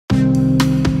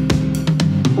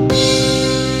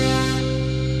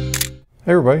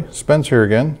Hey everybody, Spence here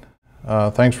again.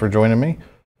 Thanks for joining me.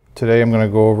 Today I'm going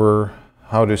to go over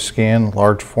how to scan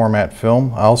large format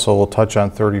film. I also will touch on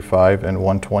 35 and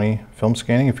 120 film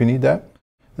scanning if you need that.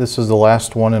 This is the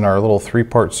last one in our little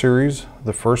three-part series.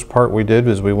 The first part we did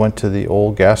is we went to the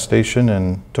old gas station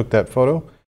and took that photo.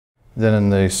 Then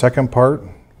in the second part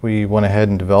we went ahead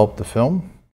and developed the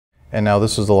film. And now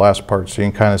this is the last part, so you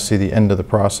can kind of see the end of the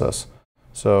process.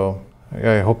 So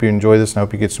I hope you enjoy this and I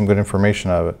hope you get some good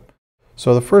information out of it.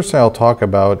 So the first thing I'll talk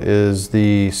about is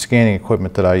the scanning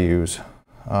equipment that I use.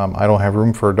 I don't have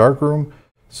room for a darkroom,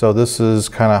 so this is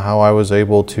kind of how I was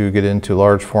able to get into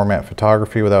large format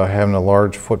photography without having a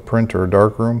large footprint or a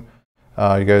darkroom.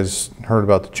 You guys heard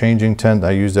about the changing tent.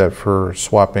 I use that for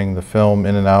swapping the film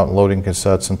in and out, loading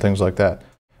cassettes and things like that.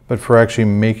 But for actually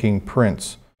making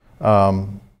prints, I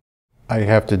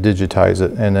have to digitize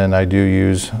it, and then I do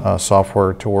use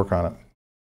software to work on it.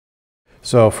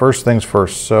 So first things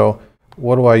first. So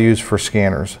what do I use for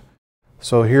scanners?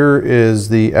 So here is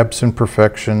the Epson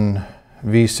Perfection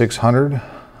V600.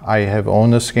 I have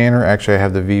owned this scanner. Actually, I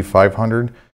have the V500.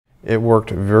 It worked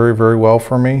very, very well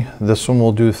for me. This one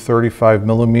will do 35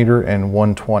 millimeter and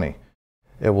 120.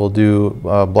 It will do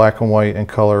black and white and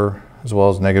color, as well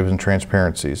as negatives and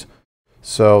transparencies.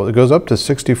 So it goes up to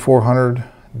 6400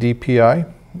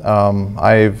 DPI.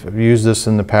 I've used this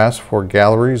in the past for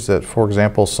galleries that, for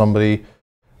example, somebody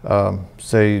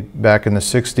say back in the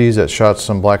 60s that shot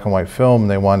some black and white film and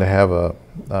they wanted to have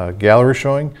a gallery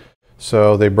showing.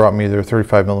 So they brought me their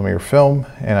 35 millimeter film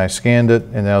and I scanned it,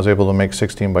 and then I was able to make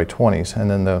 16 by 20s, and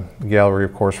then the gallery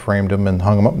of course framed them and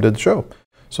hung them up and did the show.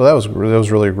 So that was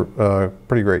really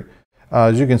pretty great.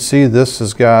 As you can see, this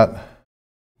has got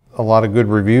a lot of good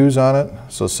reviews on it.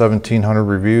 So 1,700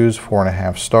 reviews,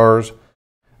 4.5 stars.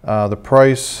 The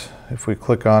price, if we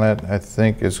click on it, I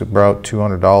think is about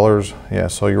 $200. Yeah,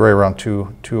 so you're right around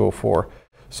 $204.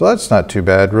 So that's not too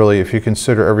bad, really, if you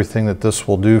consider everything that this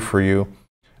will do for you.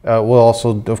 We'll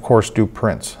also, of course, do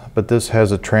prints, but this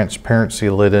has a transparency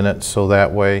lid in it, so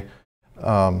that way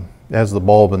it has the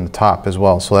bulb in the top as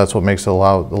well. So that's what makes it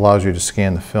allows you to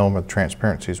scan the film with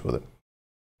transparencies with it.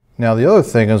 Now the other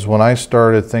thing is, when I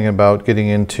started thinking about getting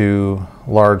into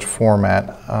large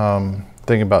format,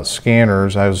 thinking about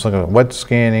scanners, I was looking at wet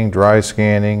scanning, dry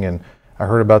scanning, and I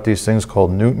heard about these things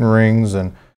called Newton rings,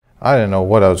 and I didn't know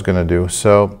what I was going to do.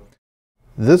 So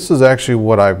this is actually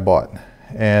what I bought,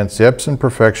 and it's the Epson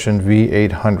Perfection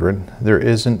V800. There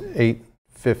is an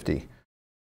 850.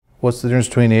 What's the difference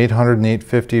between the 800 and the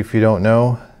 850 if you don't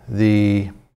know? The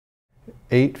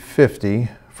 850,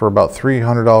 for about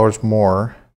 $300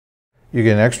 more, you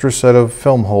get an extra set of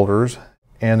film holders,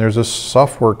 and there's a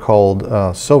software called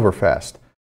Silverfast.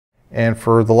 And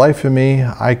for the life of me,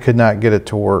 I could not get it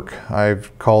to work.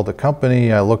 I've called the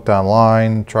company, I looked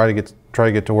online, try to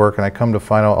get to work, and I come to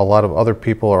find out a lot of other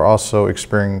people are also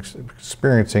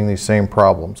experiencing these same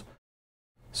problems.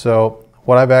 So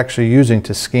what I'm actually using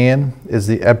to scan is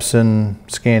the Epson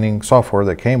scanning software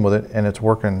that came with it, and it's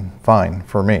working fine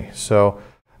for me. So,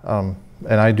 and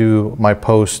I do my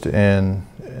post in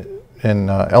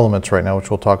Elements right now, which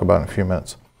we'll talk about in a few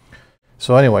minutes.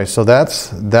 So anyway, so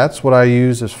that's what I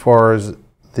use as far as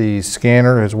the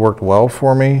scanner. Has worked well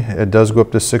for me. It does go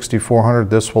up to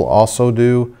 6400. This will also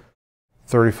do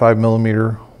 35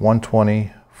 millimeter,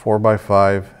 120,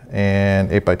 4x5,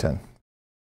 and 8x10.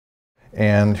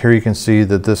 And here you can see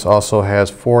that this also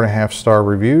has 4.5 star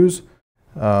reviews,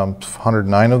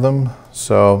 109 of them.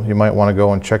 So you might want to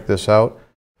go and check this out.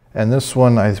 And this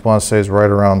one, I want to say, is right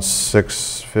around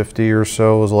 650 or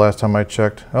so was the last time I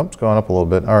checked. Oh, it's gone up a little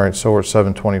bit. All right, so we're at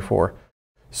 724.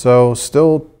 So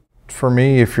still, for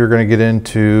me, if you're going to get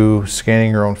into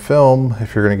scanning your own film,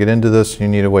 if you're going to get into this, you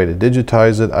need a way to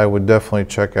digitize it, I would definitely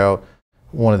check out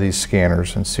one of these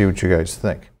scanners and see what you guys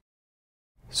think.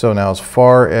 So now, as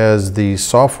far as the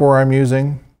software I'm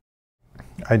using,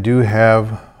 I do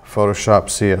have Photoshop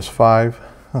CS5.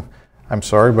 I'm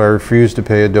sorry, but I refuse to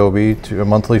pay Adobe a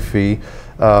monthly fee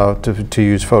to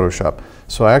use Photoshop.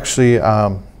 So actually,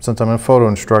 since I'm a photo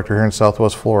instructor here in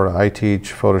Southwest Florida, I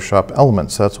teach Photoshop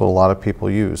Elements. That's what a lot of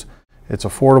people use. It's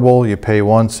affordable, you pay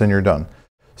once and you're done.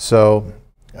 So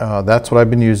that's what I've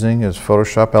been using, is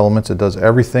Photoshop Elements. It does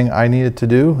everything I need it to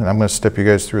do, and I'm going to step you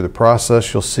guys through the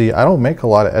process. You'll see I don't make a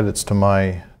lot of edits to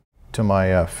my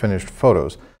finished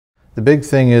photos. The big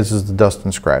thing is the dust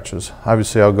and scratches.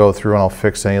 Obviously, I'll go through and I'll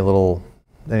fix any little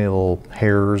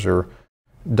hairs or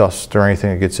dust or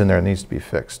anything that gets in there that needs to be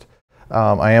fixed.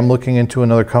 I am looking into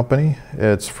another company.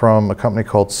 It's from a company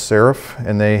called Serif,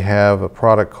 and they have a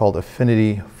product called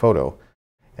Affinity Photo.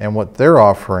 And what they're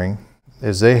offering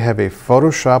is they have a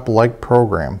Photoshop-like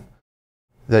program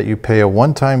that you pay a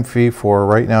one-time fee for.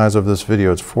 Right now, as of this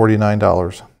video, it's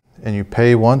 $49. And you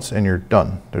pay once and you're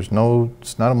done. It's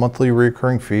not a monthly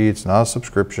recurring fee, it's not a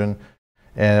subscription,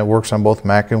 and it works on both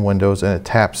Mac and Windows, and it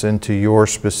taps into your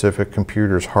specific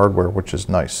computer's hardware, which is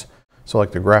nice. So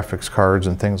like the graphics cards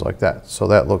and things like that. So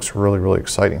that looks really, really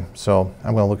exciting. So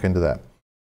I'm going to look into that.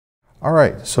 All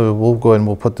right, so we'll go ahead and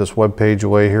we'll put this web page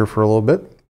away here for a little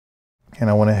bit. And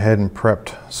I went ahead and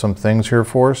prepped some things here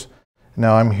for us.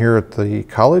 Now I'm here at the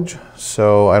college,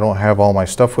 so I don't have all my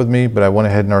stuff with me, but I went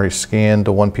ahead and already scanned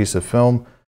the one piece of film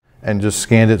and just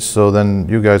scanned it, so then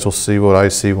you guys will see what I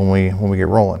see when we get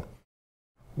rolling.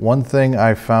 One thing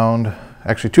I found,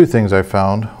 actually two things I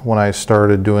found when I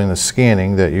started doing the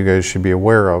scanning that you guys should be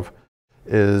aware of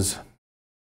is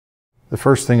the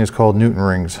first thing is called Newton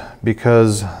rings,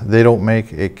 because they don't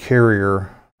make a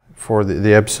carrier for the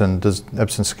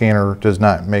Epson scanner does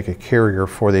not make a carrier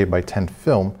for the 8x10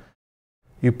 film.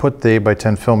 You put the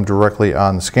 8x10 film directly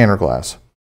on the scanner glass.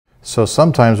 So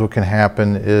sometimes what can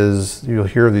happen is you'll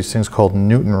hear these things called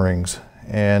Newton rings.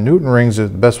 And Newton rings, the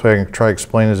best way I can try to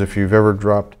explain is if you've ever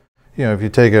dropped, if you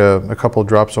take a couple of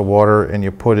drops of water and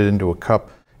you put it into a cup,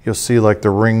 you'll see like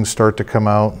the rings start to come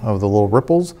out of the little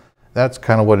ripples. That's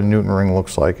kind of what a Newton ring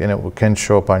looks like, and it can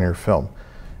show up on your film.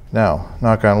 Now,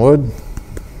 knock on wood,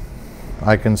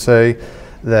 I can say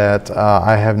that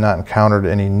I have not encountered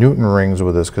any Newton rings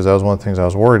with this, because that was one of the things I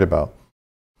was worried about.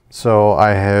 So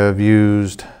I have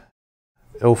used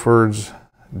Ilford's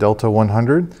Delta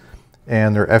 100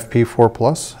 and their FP4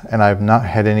 Plus, and I've not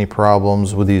had any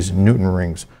problems with these Newton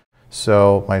rings.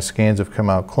 So my scans have come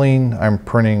out clean. I'm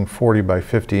printing 40 by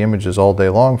 50 images all day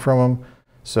long from them.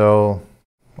 So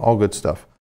all good stuff.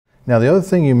 Now the other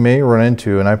thing you may run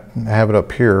into, and I have it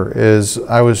up here, is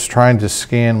I was trying to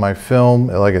scan my film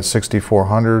like at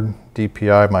 6400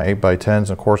 DPI, my 8x10s.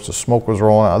 Of course the smoke was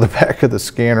rolling out of the back of the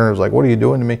scanner. It was like, what are you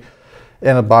doing to me?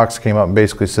 And a box came up and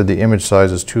basically said the image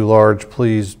size is too large.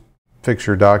 Please fix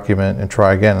your document and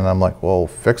try again. And I'm like, well,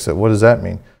 fix it. What does that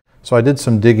mean? So I did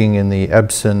some digging in the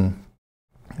Epson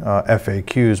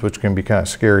FAQs, which can be kind of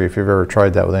scary if you've ever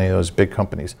tried that with any of those big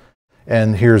companies.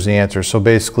 And here's the answer. So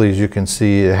basically, as you can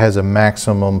see, it has a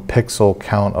maximum pixel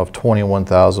count of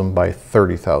 21,000 by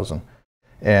 30,000.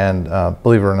 And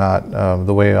believe it or not,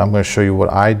 the way I'm going to show you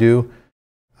what I do,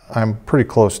 I'm pretty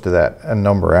close to that, a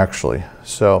number actually.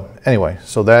 So anyway,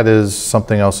 so that is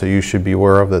something else that you should be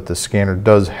aware of, that the scanner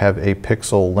does have a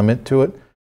pixel limit to it.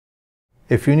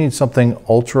 If you need something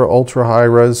ultra high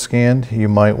res scanned, you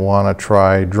might want to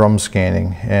try drum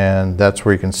scanning, and that's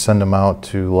where you can send them out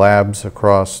to labs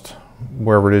across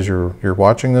wherever it is you're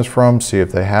watching this from, see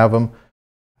if they have them.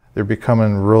 They're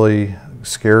becoming really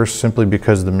scarce simply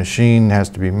because the machine has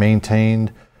to be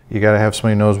maintained. You got to have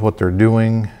somebody who knows what they're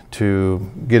doing to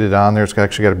get it on there. It's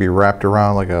actually got to be wrapped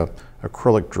around like a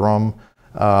acrylic drum.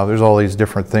 There's all these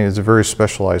different things. It's a very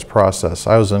specialized process.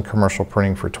 I was in commercial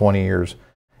printing for 20 years,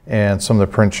 and some of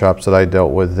the print shops that I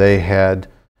dealt with, they had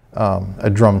a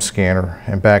drum scanner,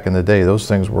 and back in the day those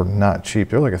things were not cheap.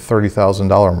 They're like a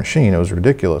 $30,000 machine. It was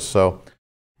ridiculous. So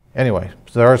anyway,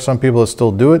 there are some people that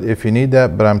still do it if you need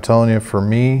that, but I'm telling you, for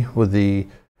me with the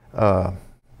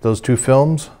those two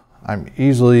films, I'm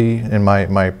easily, and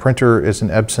my printer is an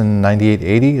Epson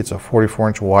 9880. It's a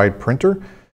 44-inch wide printer.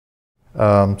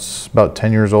 It's about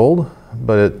 10 years old,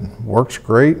 but it works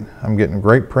great. I'm getting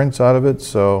great prints out of it.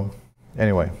 So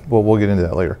anyway, we'll get into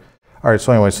that later. All right,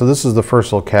 so anyway, so this is the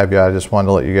first little caveat. I just wanted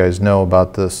to let you guys know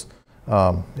about this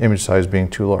image size being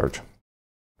too large.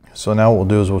 So now what we'll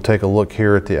do is we'll take a look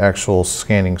here at the actual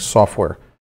scanning software.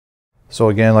 So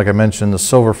again, like I mentioned, the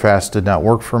Silverfast did not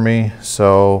work for me.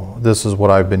 So this is what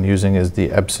I've been using, is the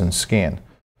Epson Scan.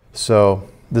 So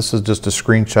this is just a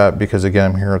screenshot because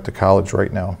again, I'm here at the college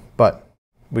right now, but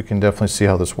we can definitely see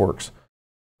how this works.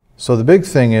 So the big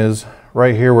thing is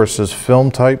right here where it says film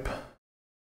type,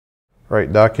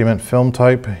 right, document film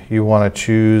type, you want to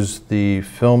choose the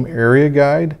film area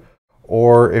guide,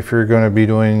 or if you're going to be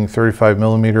doing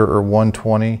 35mm or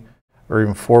 120 or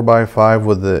even 4x5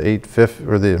 with the 850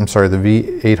 or the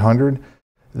V800,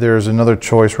 there's another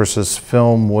choice where it says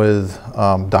film with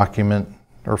document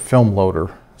or film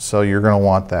loader. So you're going to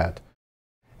want that.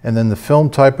 And then the film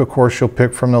type, of course, you'll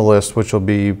pick from the list, which will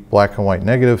be black and white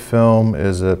negative film.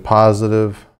 Is it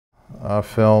positive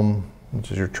film,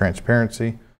 which is your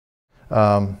transparency?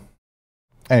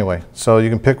 Anyway, so you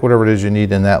can pick whatever it is you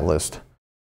need in that list.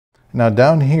 Now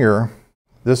down here,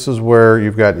 this is where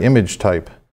you've got image type.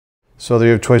 So they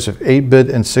have a choice of 8-bit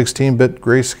and 16-bit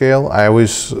grayscale. I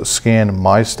always scan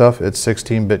my stuff at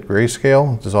 16-bit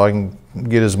grayscale, so I can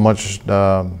get as much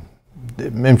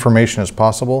information as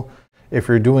possible. If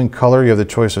you're doing color, you have the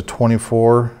choice of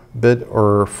 24 64-bit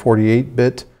or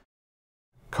 48-bit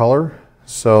color.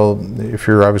 So if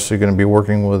you're obviously going to be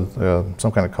working with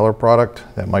some kind of color product,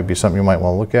 that might be something you might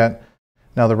want to look at.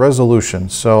 Now the resolution.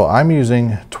 So I'm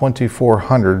using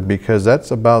 2400 because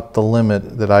that's about the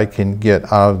limit that I can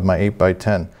get out of my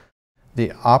 8x10.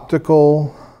 The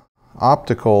optical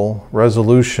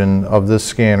resolution of this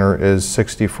scanner is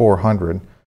 6400.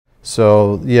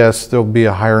 So yes, there'll be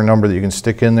a higher number that you can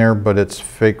stick in there, but it's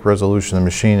fake resolution. The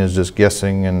machine is just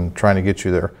guessing and trying to get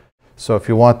you there. So if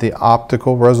you want the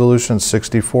optical resolution,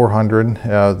 6400,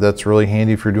 that's really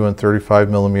handy if you're doing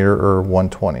 35mm or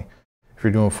 120. If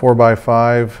you're doing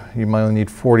 4x5, you might only need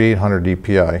 4800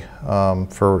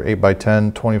 DPI. For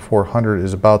 8x10, 2400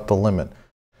 is about the limit.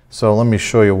 So let me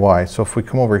show you why. So if we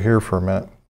come over here for a minute,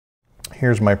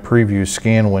 here's my preview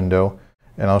scan window,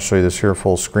 and I'll show you this here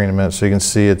full screen in a minute. So you can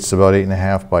see it's about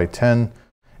 8.5 by 10,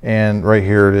 and right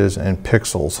here it is in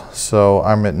pixels. So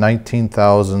I'm at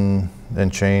 19,000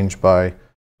 and change by,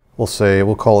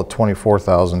 we'll call it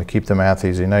 24,000 to keep the math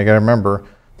easy. Now you got to remember,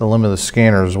 the limit of the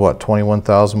scanner is what,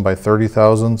 21,000 by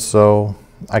 30,000? So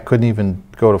I couldn't even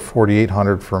go to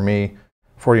 4800 for me,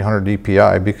 4800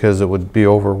 DPI, because it would be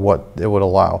over what it would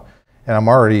allow. And I'm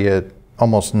already at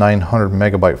almost 900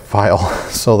 megabyte file.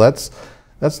 So that's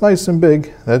nice and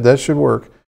big. That should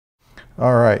work.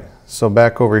 All right, so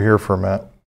back over here for a minute.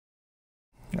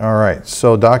 All right,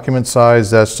 so document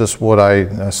size, that's just what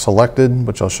I selected,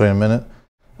 which I'll show you in a minute.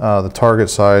 The target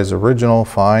size, original,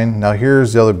 fine. Now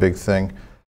here's the other big thing.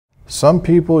 Some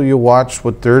people, you watch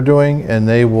what they're doing and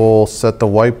they will set the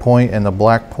white point and the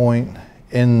black point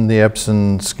in the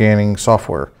Epson scanning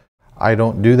software. I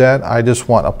don't do that. I just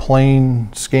want a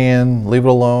plain scan, leave it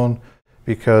alone,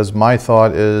 because my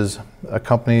thought is a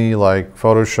company like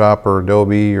Photoshop or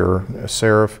Adobe or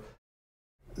Serif,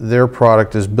 their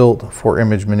product is built for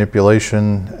image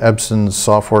manipulation. Epson's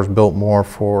software is built more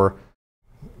for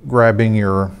grabbing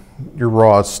your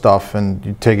raw stuff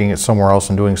and taking it somewhere else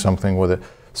and doing something with it.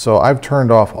 So I've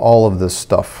turned off all of this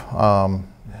stuff.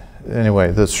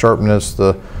 Anyway, the sharpness,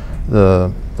 the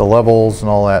levels and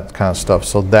all that kind of stuff.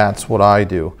 So that's what I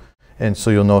do. And so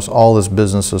you'll notice all this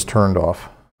business is turned off.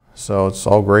 So it's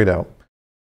all grayed out.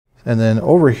 And then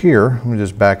over here, let me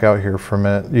just back out here for a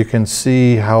minute. You can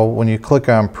see how when you click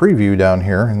on preview down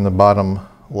here in the bottom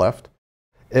left,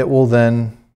 it will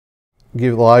then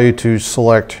allow you to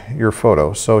select your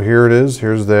photo. So here it is.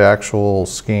 Here's the actual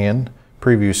scan,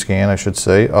 preview scan, I should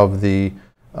say, of the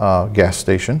gas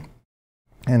station.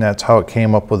 And that's how it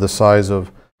came up with a size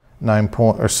of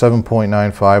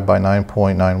 7.95 by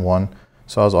 9.91.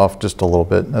 So I was off just a little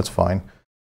bit. That's fine.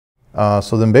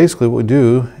 So then basically what we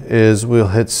do is we'll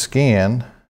hit scan,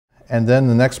 and then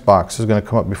the next box is going to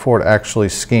come up before it actually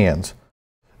scans.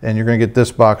 And you're going to get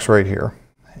this box right here.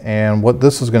 And what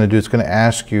this is going to do, it's going to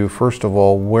ask you, first of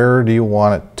all, where do you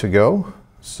want it to go?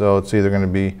 So it's either going to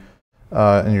be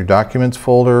in your documents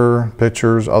folder,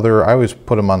 pictures, other. I always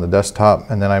put them on the desktop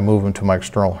and then I move them to my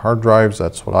external hard drives.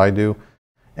 That's what I do.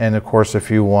 And of course,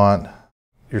 if you want,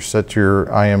 you're set to your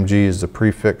IMG as the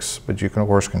prefix, but you can of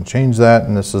course change that,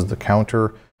 and this is the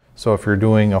counter. So if you're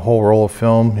doing a whole roll of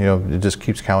film, you know, it just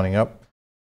keeps counting up.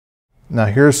 Now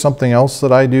here's something else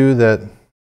that I do that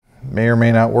may or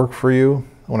may not work for you.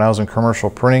 When I was in commercial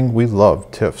printing, we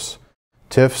loved TIFFs.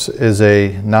 TIFFs is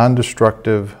a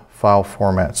non-destructive file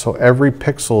format. So every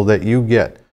pixel that you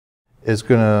get is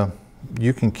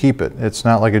you can keep it. It's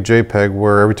not like a JPEG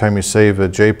where every time you save a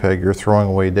JPEG, you're throwing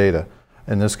away data.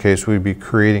 In this case, we'd be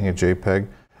creating a JPEG,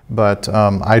 but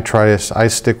I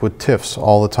stick with TIFFs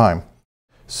all the time.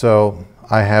 So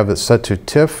I have it set to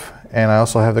TIFF, and I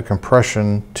also have the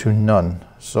compression to none.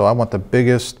 So I want the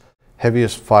biggest,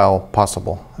 heaviest file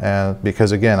possible. And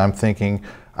because again, I'm thinking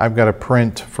I've got to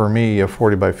print for me a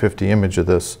 40 by 50 image of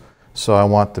this. So I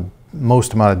want the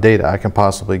most amount of data I can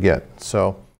possibly get.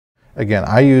 So again,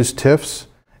 I use TIFFs,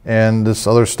 and this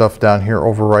other stuff down here,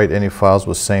 overwrite any files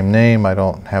with same name. I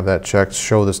don't have that checked.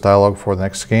 Show this dialog for the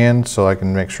next scan, so I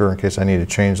can make sure in case I need to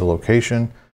change the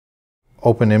location.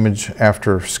 Open image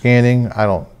after scanning. I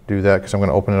don't do that because I'm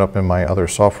going to open it up in my other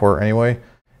software anyway.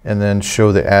 And then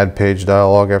show the add page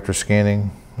dialog after scanning.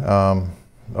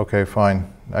 Okay,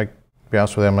 fine. To be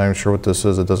honest with you, I'm not even sure what this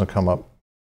is. It doesn't come up.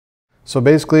 So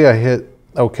basically I hit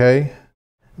OK.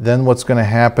 Then what's going to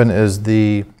happen is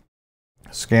the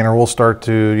scanner will start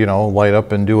to, you know, light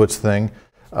up and do its thing.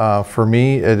 For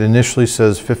me, it initially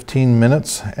says 15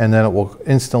 minutes, and then it will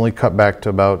instantly cut back to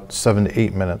about 7 to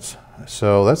 8 minutes.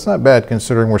 So that's not bad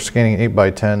considering we're scanning 8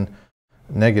 by 10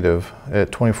 negative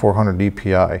at 2400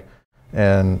 DPI.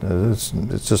 And it's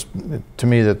just, to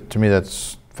me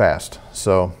that's fast.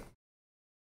 So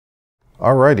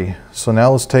Alrighty, so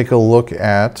now let's take a look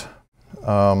at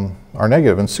our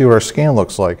negative and see what our scan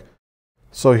looks like.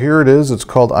 So here it is, it's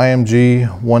called IMG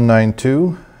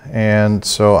 192, and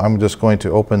so I'm just going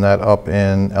to open that up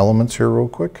in Elements here real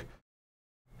quick.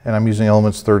 And I'm using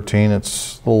Elements 13,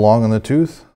 it's a little long in the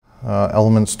tooth.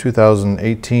 Elements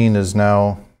 2018 is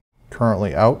now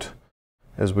currently out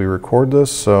as we record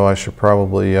this, so I should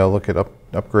probably look at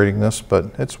upgrading this, but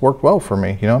it's worked well for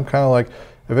me. You know, I'm kind of like,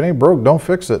 if it ain't broke, don't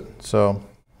fix it. So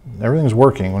everything's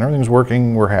working. When everything's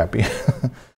working, we're happy.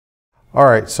 All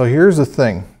right, so here's the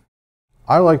thing.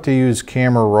 I like to use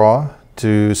camera raw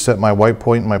to set my white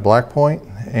point and my black point,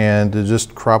 and to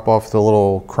just crop off the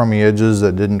little crummy edges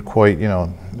that didn't quite, you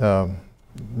know,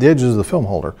 the edges of the film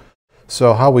holder.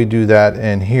 So how we do that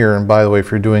in here, and by the way,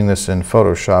 if you're doing this in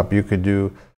Photoshop, you could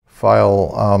do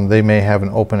file, they may have an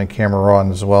open in camera raw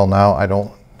as well now.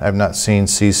 I've not seen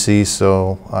CC,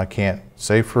 so I can't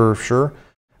say for sure,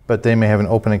 but they may have an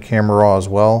open in camera raw as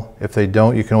well. If they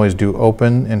don't, you can always do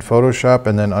open in Photoshop,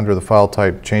 and then under the file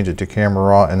type, change it to camera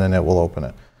raw, and then it will open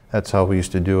it. That's how we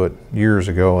used to do it years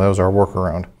ago. That was our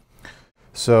workaround.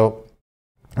 So,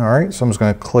 all right, so I'm just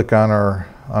going to click on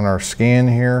our scan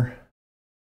here,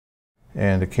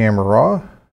 and to camera raw.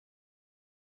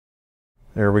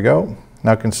 There we go.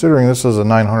 Now, considering this is a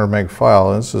 900 meg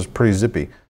file, this is pretty zippy.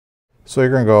 So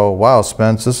you're going to go, wow,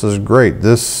 Spence, this is great.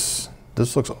 This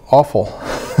looks awful.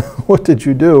 What did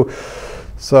you do?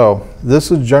 So this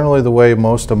is generally the way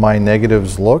most of my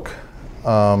negatives look.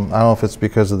 I don't know if it's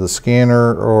because of the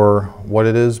scanner or what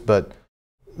it is, but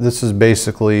this is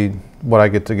basically what I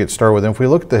get to get started with. And if we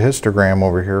look at the histogram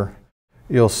over here,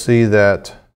 you'll see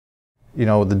that, you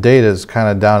know, the data is kind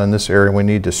of down in this area, and we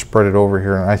need to spread it over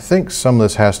here. And I think some of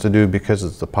this has to do because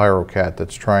it's the PyroCat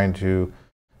that's trying to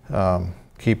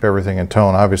keep everything in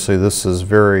tone. Obviously, this is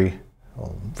very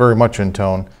much in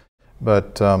tone,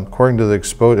 but according to the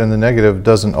expose, and the negative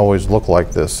doesn't always look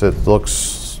like this. It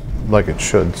looks like it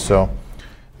should, so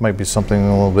it might be something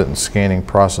a little bit in the scanning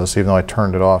process, even though I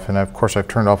turned it off. And of course, I've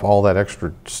turned off all that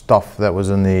extra stuff that was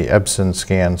in the Epson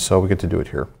scan, so we get to do it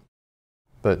here.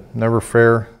 But never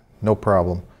fair, no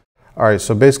problem. All right,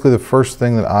 so basically the first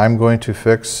thing that I'm going to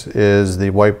fix is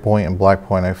the white point and black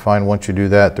point. I find once you do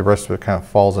that, the rest of it kind of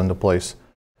falls into place.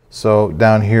 So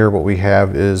down here, what we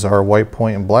have is our white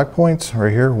point and black points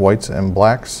right here, whites and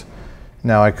blacks.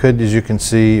 Now I could, as you can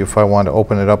see, if I want to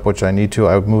open it up, which I need to,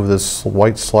 I would move this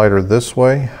white slider this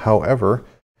way. However,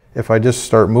 if I just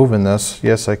start moving this,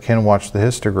 yes, I can watch the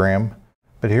histogram.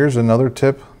 But here's another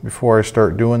tip before I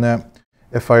start doing that.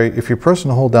 If you press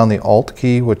and hold down the Alt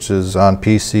key, which is on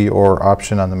PC or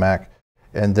Option on the Mac,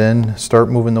 and then start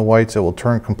moving the whites, it will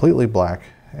turn completely black.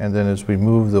 And then as we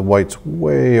move the whites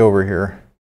way over here,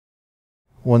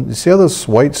 when you see how this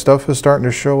white stuff is starting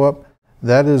to show up,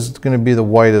 that is going to be the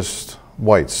whitest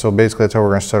whites. So basically that's how we're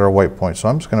going to set our white point. So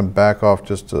I'm just going to back off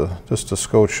just a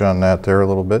scotch on that there a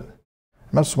little bit.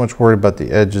 I'm not so much worried about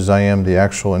the edge as I am the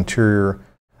actual interior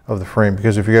of the frame,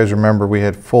 because if you guys remember, we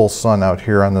had full sun out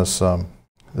here on this,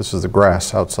 this is the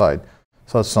grass outside.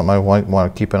 So that's something I want to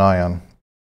keep an eye on.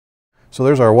 So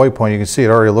there's our white point. You can see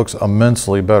it already looks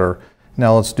immensely better.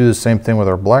 Now let's do the same thing with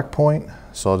our black point.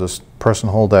 So I'll just press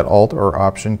and hold that Alt or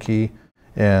Option key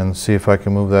and see if I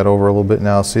can move that over a little bit.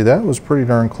 Now see, that was pretty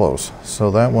darn close. So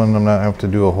that one I'm not going to have to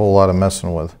do a whole lot of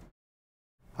messing with.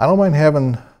 I don't mind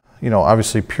having, you know,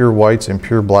 obviously pure whites and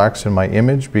pure blacks in my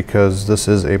image, because this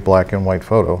is a black and white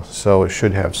photo. So it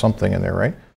should have something in there,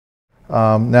 right?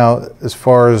 Now, as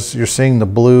far as you're seeing the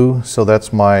blue, so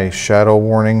that's my shadow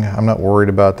warning. I'm not worried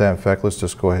about that. In fact, let's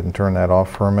just go ahead and turn that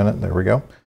off for a minute. There we go.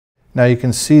 Now you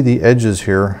can see the edges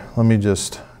here. Let me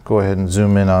just go ahead and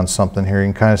zoom in on something here. You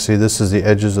can kind of see this is the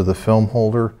edges of the film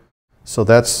holder. So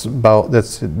that's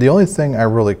the only thing I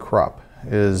really crop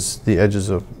is the edges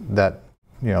of that.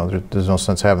 You know, there's no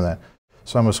sense having that.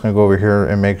 So I'm just going to go over here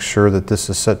and make sure that this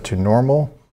is set to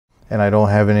normal and I don't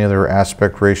have any other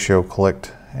aspect ratio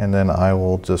clicked. And then I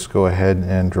will just go ahead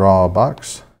and draw a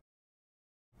box.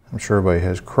 I'm sure everybody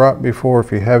has cropped before.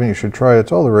 If you haven't, you should try it.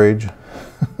 It's all the rage.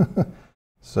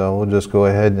 So we'll just go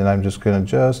ahead and I'm just going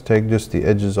to take the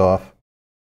edges off.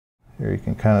 Here you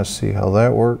can kind of see how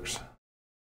that works.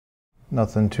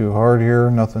 Nothing too hard here,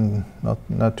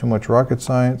 not too much rocket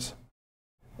science.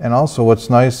 And also what's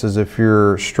nice is if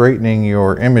you're straightening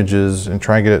your images and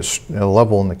trying to get it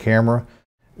level in the camera,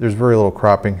 there's very little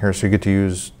cropping here, so you get to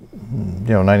use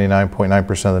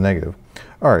 99.9% of the negative.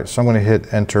 All right, so I'm going to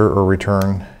hit enter or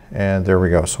return, and there we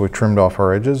go. So we trimmed off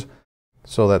our edges,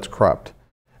 so that's cropped.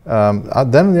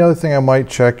 Then the other thing I might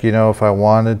check, if I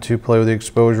wanted to play with the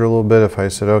exposure a little bit, if I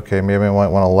said, okay, maybe I might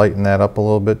want to lighten that up a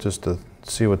little bit just to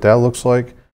see what that looks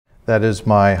like. That is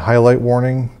my highlight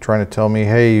warning, trying to tell me,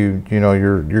 hey,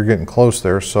 you're getting close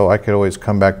there. So I could always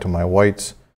come back to my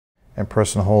whites and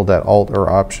press and hold that Alt or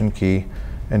Option key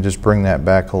and just bring that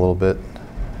back a little bit,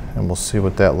 and we'll see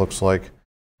what that looks like.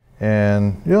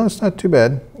 And it's not too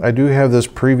bad. I do have this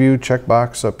preview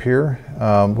checkbox up here,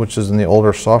 which is in the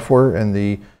older software. In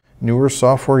the newer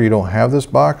software, you don't have this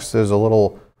box. There's a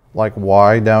little like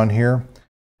Y down here.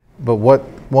 But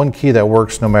one key that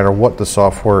works no matter what the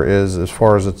software is, as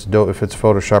far as if it's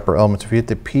Photoshop or Elements, if you hit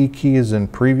the P keys in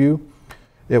preview,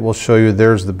 it will show you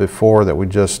there's the before that we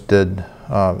just did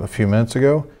a few minutes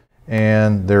ago,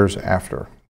 and there's after.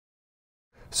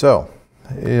 So,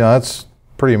 that's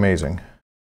pretty amazing.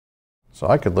 So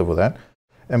I could live with that.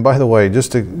 And by the way,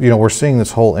 just to, we're seeing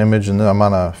this whole image, and I'm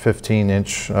on a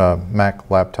 15-inch Mac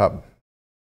laptop,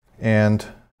 and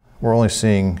we're only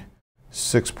seeing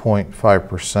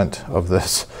 6.5% of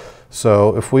this.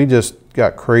 So if we just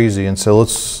got crazy and said,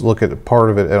 let's look at part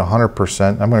of it at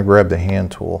 100%, I'm going to grab the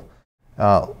hand tool.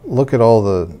 Look at all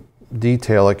the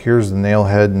detail, like here's the nail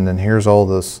head, and then here's all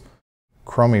this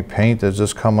crummy paint that's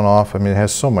just coming off. I mean, it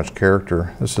has so much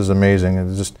character. This is amazing.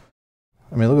 It's just,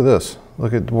 look at this.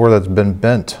 Look at where that's been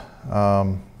bent.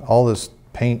 All this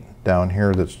paint down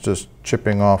here that's just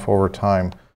chipping off over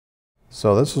time.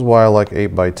 So this is why I like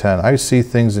 8x10. I see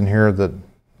things in here that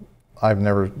I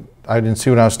didn't see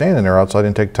when I was standing there, so I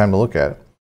didn't take time to look at it.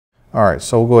 All right,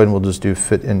 so we'll go ahead and we'll just do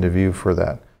fit into view for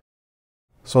that.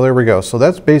 So there we go. So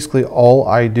that's basically all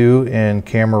I do in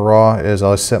Camera Raw is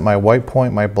I'll set my white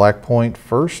point, my black point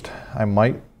first. I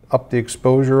might up the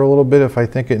exposure a little bit if I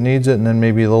think it needs it, and then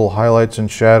maybe little highlights and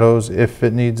shadows if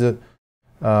it needs it.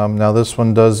 Now this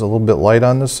one does a little bit light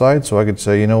on this side, so I could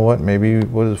say, maybe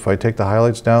if I take the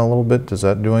highlights down a little bit, does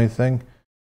that do anything?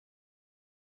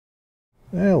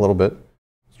 Yeah, a little bit.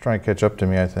 It's trying to catch up to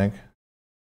me, I think.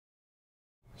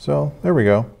 So there we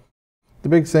go. The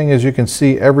big thing is you can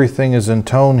see everything is in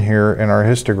tone here in our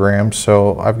histogram.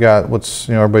 So I've got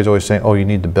everybody's always saying, oh, you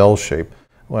need the bell shape.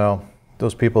 Well,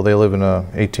 those people, they live in a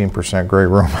 18% gray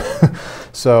room.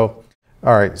 So,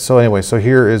 all right. So anyway, so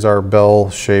here is our bell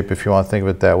shape, if you want to think of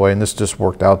it that way. And this just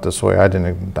worked out this way. I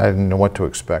didn't know what to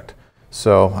expect.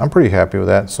 So I'm pretty happy with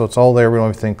that. So it's all there. We don't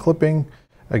have anything clipping.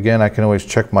 Again, I can always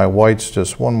check my whites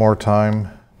just one more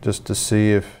time just to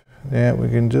see if, we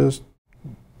can just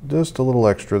a little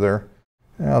extra there.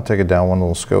 I'll take it down one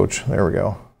little scotch. There we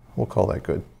go. We'll call that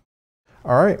good.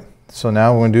 All right. So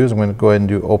now what I'm going to do is I'm going to go ahead and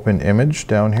do open image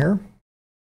down here.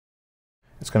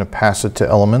 It's going to pass it to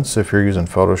Elements. If you're using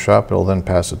Photoshop, it'll then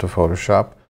pass it to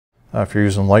Photoshop. If you're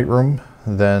using Lightroom,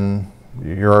 then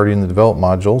you're already in the develop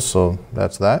module, so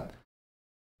that's that.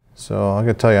 So I'm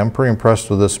going to tell you, I'm pretty impressed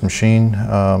with this machine.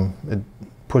 It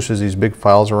pushes these big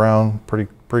files around pretty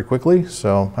quickly,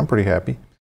 so I'm pretty happy.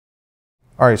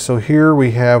 All right, so here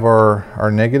we have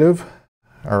our negative,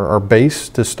 our base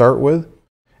to start with.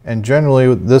 And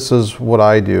generally, this is what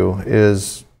I do,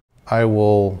 is I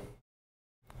will,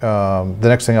 the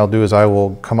next thing I'll do is I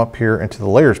will come up here into the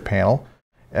Layers panel,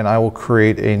 and I will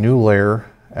create a new layer,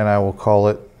 and I will call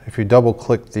it, if you double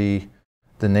click the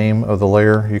name of the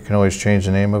layer, you can always change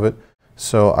the name of it.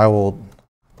 So I will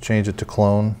change it to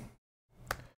Clone,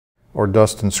 or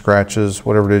Dust and Scratches,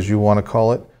 whatever it is you want to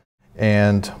call it.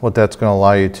 And what that's going to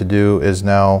allow you to do is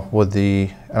now with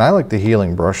and I like the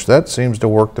healing brush. That seems to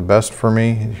work the best for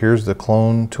me. Here's the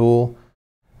clone tool.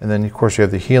 And then of course you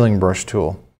have the healing brush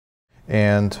tool.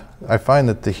 And I find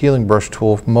that the healing brush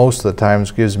tool most of the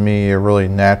times gives me a really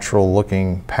natural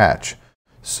looking patch.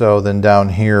 So then down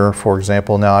here, for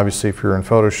example, now obviously if you're in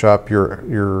Photoshop,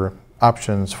 your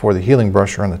options for the healing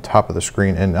brush are on the top of the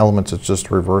screen. In Elements, it's just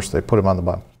reversed. They put them on the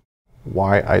bottom.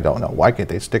 Why? I don't know. Why can't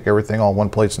they stick everything all in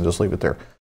one place and just leave it there?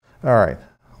 All right.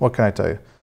 What can I tell you?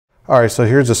 All right. So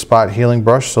here's a spot healing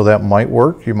brush. So that might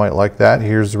work. You might like that.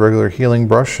 Here's the regular healing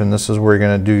brush. And this is where you're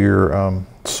going to do your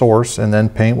source and then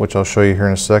paint, which I'll show you here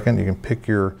in a second. You can pick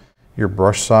your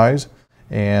brush size.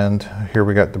 And here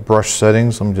we got the brush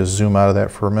settings. Let me just zoom out of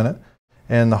that for a minute.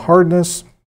 And the hardness,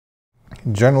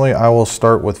 generally I will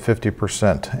start with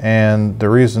 50%. And the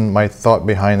reason, my thought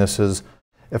behind this is,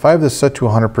 if I have this set to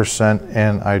 100%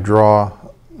 and I draw,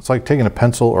 it's like taking a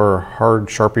pencil or a hard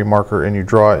Sharpie marker and you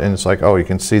draw it and it's like, oh, you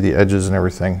can see the edges and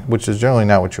everything, which is generally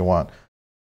not what you want.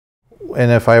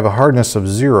 And if I have a hardness of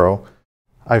 0,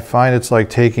 I find it's like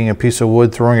taking a piece of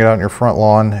wood, throwing it out in your front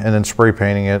lawn and then spray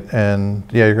painting it. And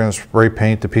yeah, you're going to spray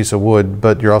paint the piece of wood,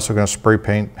 but you're also going to spray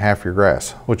paint half your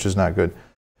grass, which is not good.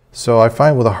 So I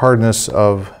find with a hardness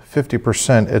of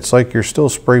 50%, it's like you're still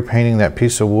spray painting that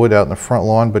piece of wood out in the front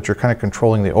lawn, but you're kind of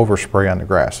controlling the overspray on the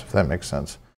grass, if that makes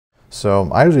sense.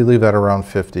 So I usually leave that around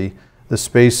 50. The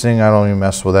spacing, I don't even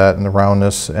mess with that, and the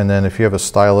roundness. And then if you have a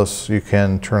stylus, you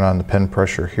can turn on the pen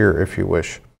pressure here if you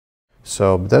wish.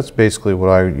 So that's basically what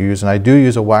I use. And I do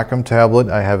use a Wacom tablet.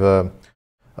 I have a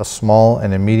small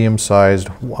and a medium-sized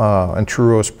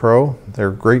Truos Pro. They're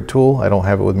a great tool. I don't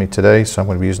have it with me today, so I'm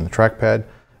going to be using the trackpad.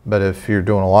 But if you're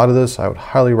doing a lot of this, I would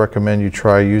highly recommend you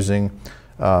try using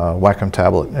Wacom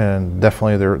tablet. And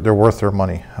definitely they're worth their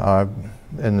money.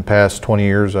 In the past 20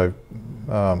 years, I've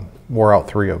wore out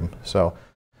 3 of them, so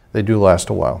they do last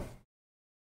a while.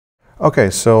 Okay,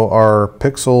 so our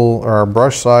pixel or our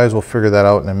brush size, we'll figure that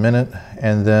out in a minute.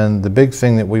 And then the big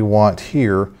thing that we want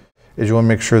here is you want to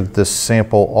make sure that this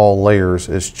sample all layers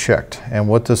is checked. And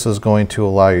what this is going to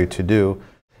allow you to do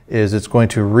is it's going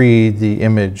to read the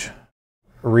image,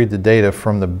 read the data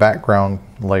from the background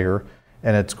layer,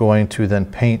 and it's going to then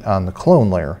paint on the clone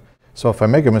layer. So if I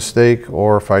make a mistake,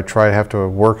 or if I have to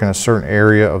work in a certain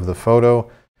area of the photo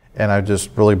and I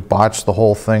just really botched the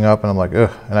whole thing up and I'm like, ugh,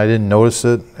 and I didn't notice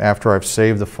it after I've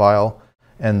saved the file,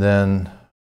 and then,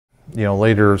 you know,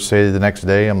 later, say the next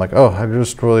day, I'm like, oh, I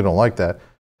just really don't like that.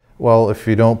 Well, if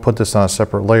you don't put this on a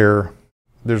separate layer,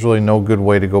 there's really no good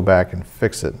way to go back and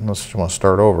fix it unless you want to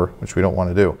start over, which we don't want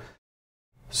to do.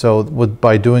 So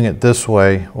by doing it this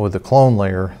way with the clone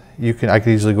layer, I could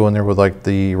easily go in there with like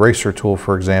the eraser tool,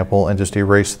 for example, and just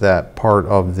erase that part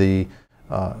of the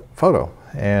photo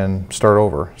and start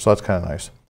over. So that's kind of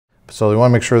nice. So we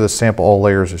want to make sure the sample all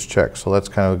layers is checked. So that's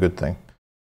kind of a good thing.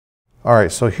 All right,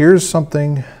 so here's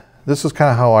something. This is kind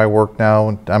of how I work now.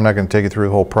 I'm not going to take you through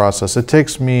the whole process. It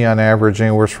takes me on average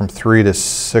anywhere from 3 to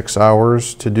 6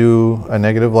 hours to do a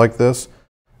negative like this.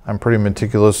 I'm pretty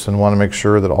meticulous and want to make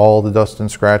sure that all the dust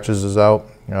and scratches is out.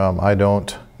 I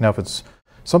don't, now if it's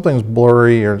something's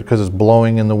blurry or because it's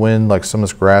blowing in the wind, like some of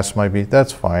this grass might be,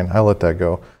 that's fine. I let that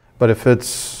go. But if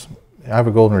it's, I have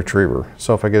a golden retriever,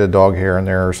 so if I get a dog hair in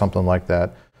there or something like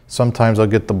that, sometimes I'll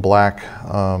get the black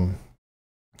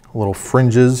little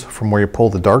fringes from where you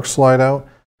pull the dark slide out.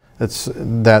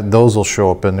 Those will show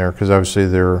up in there because obviously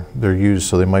they're used,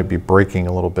 so they might be breaking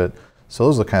a little bit. So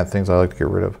those are the kind of things I like to get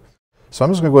rid of. So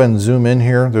I'm just going to go ahead and zoom in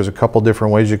here. There's a couple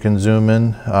different ways you can zoom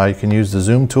in. You can use the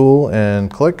zoom tool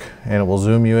and click, and it will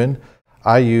zoom you in.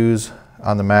 I use,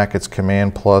 on the Mac, it's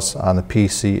Command plus. On the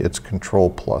PC, it's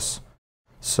Control plus.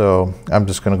 So I'm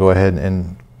just going to go ahead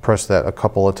and press that a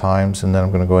couple of times, and then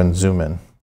I'm going to go ahead and zoom in.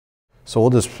 So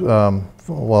we'll just,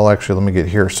 well, actually, let me get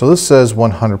here. So this says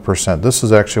 100%. This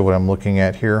is actually what I'm looking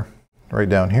at here, right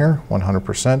down here,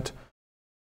 100%.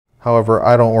 However,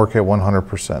 I don't work at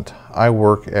 100%. I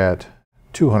work at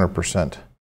 200%.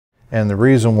 And the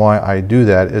reason why I do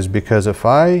that is because if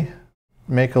I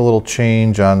make a little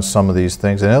change on some of these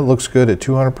things and it looks good at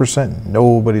 200%,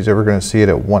 nobody's ever going to see it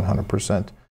at 100%.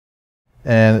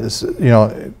 And it's, you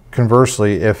know,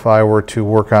 conversely, if I were to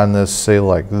work on this, say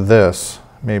like this,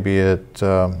 maybe at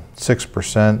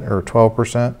 6% or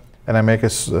 12%, and I make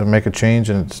a change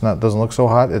and it's doesn't look so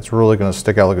hot, it's really going to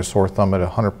stick out like a sore thumb at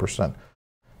 100%.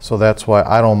 So that's why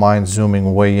I don't mind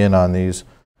zooming way in on these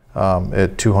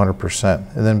at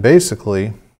 200%. And then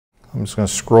basically, I'm just going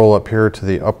to scroll up here to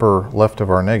the upper left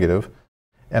of our negative.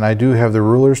 And I do have the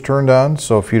rulers turned on.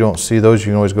 So if you don't see those, you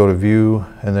can always go to View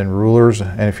and then Rulers.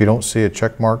 And if you don't see a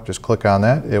check mark, just click on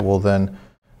that. It will then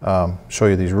show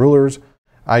you these rulers.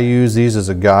 I use these as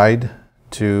a guide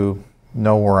to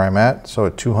know where I'm at. So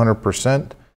at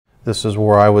 200%, this is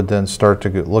where I would then start to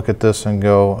look at this and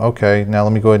go, okay, now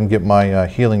let me go ahead and get my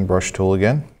healing brush tool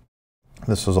again.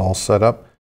 This is all set up.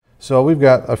 So we've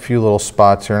got a few little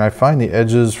spots here, and I find the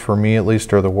edges, for me at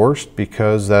least, are the worst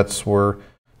because that's where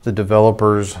the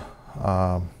developers,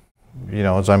 you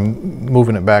know, as I'm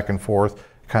moving it back and forth,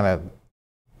 kind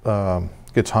of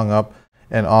gets hung up.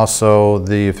 And also,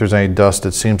 if there's any dust,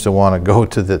 it seems to want to go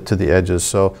to the edges.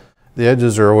 So the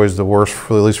edges are always the worst,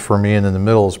 at least for me, and then the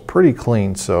middle is pretty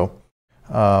clean. So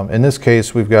in this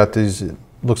case, we've got these, it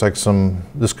looks like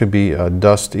this could be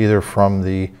dust either from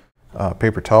the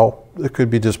paper towel. It could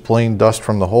be just plain dust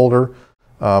from the holder.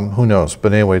 Who knows?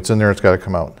 But anyway, it's in there, it's got to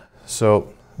come out.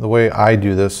 So the way I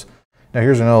do this, now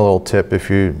here's another little tip, if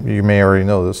you may already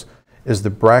know this, is the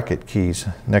bracket keys.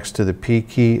 Next to the P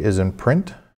key is in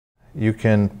print. You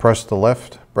can press the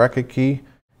left bracket key.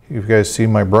 You guys see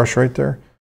my brush right there?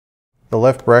 The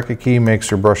left bracket key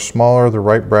makes your brush smaller, the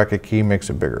right bracket key makes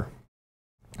it bigger.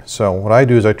 So what I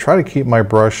do is I try to keep my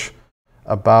brush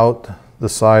about the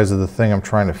size of the thing I'm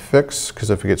trying to fix, because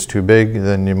if it gets too big,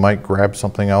 then you might grab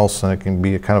something else and it can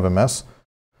be kind of a mess.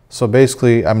 So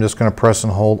basically, I'm just going to press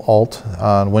and hold Alt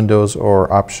on Windows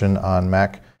or Option on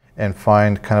Mac and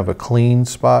find kind of a clean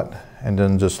spot, and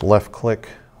then just left click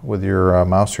with your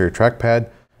mouse or your trackpad,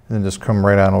 and then just come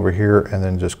right on over here and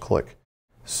then just click.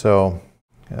 So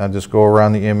I'll just go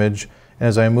around the image. And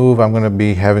as I move, I'm going to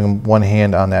be having one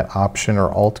hand on that Option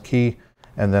or Alt key,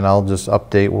 and then I'll just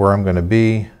update where I'm going to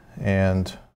be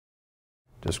and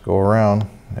just go around.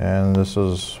 And this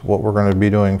is what we're going to be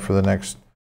doing for the next,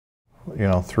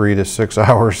 3 to 6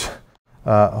 hours.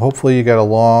 Hopefully you got a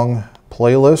long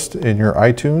playlist in your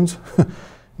iTunes.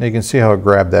 And you can see how it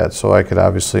grabbed that, so I could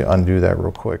obviously undo that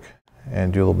real quick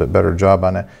and do a little bit better job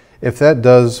on that. If that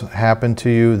does happen to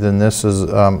you, then this is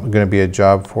going to be a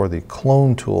job for the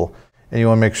clone tool. And you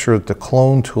want to make sure that the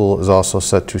clone tool is also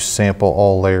set to sample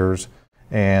all layers.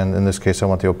 And in this case, I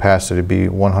want the opacity to be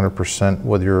 100%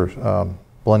 with your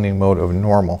blending mode of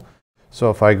normal.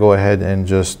 So if I go ahead and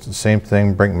just, same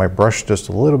thing, bring my brush just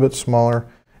a little bit smaller,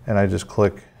 and I just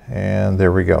click, and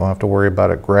there we go. I don't have to worry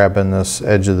about it grabbing this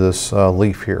edge of this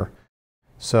leaf here.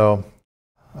 So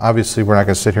obviously we're not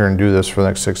going to sit here and do this for the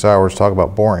next 6 hours, talk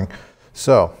about boring.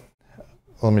 So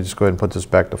let me just go ahead and put this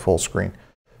back to full screen.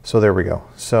 So there we go.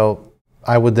 So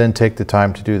I would then take the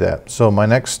time to do that. So my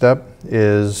next step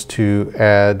is to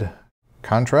add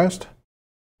contrast.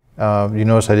 You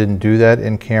notice I didn't do that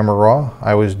in Camera Raw.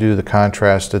 I always do the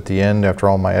contrast at the end after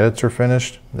all my edits are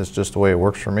finished. That's just the way it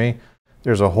works for me.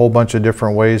 There's a whole bunch of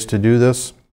different ways to do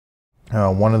this.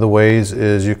 One of the ways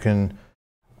is you can,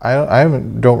 I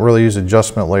don't really use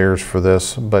adjustment layers for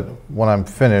this, but when I'm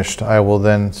finished, I will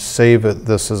then save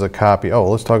this as a copy. Oh,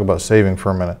 let's talk about saving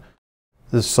for a minute.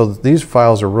 So these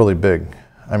files are really big.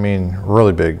 I mean,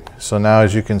 really big. So now,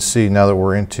 as you can see, now that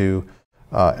we're into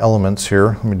elements here,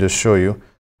 let me just show you.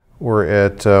 We're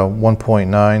at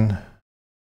 1.9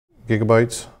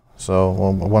 gigabytes, so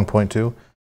 1.2.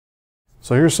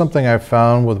 So here's something I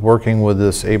found with working with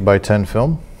this 8x10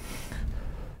 film.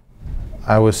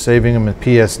 I was saving them in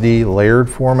PSD layered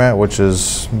format, which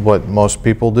is what most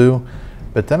people do.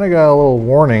 But then I got a little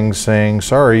warning saying,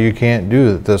 sorry, you can't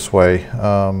do it this way.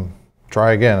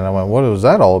 Try again. And I went, what was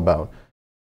that all about?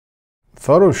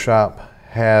 Photoshop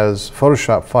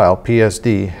file,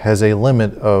 PSD, has a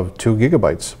limit of 2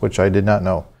 gigabytes, which I did not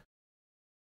know.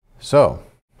 So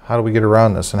how do we get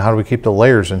around this, and how do we keep the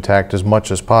layers intact as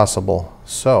much as possible?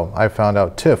 So I found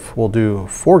out TIFF will do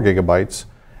 4 gigabytes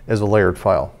as a layered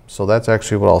file. So that's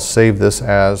actually what I'll save this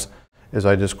as, is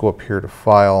I just go up here to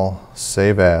File,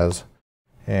 Save As,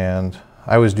 and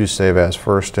I always do Save As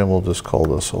first, and we'll just call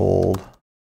this Old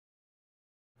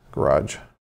Garage,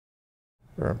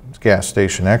 or gas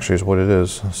station actually is what it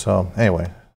is. So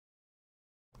anyway,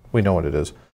 we know what it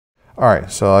is. All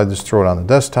right, so I just throw it on the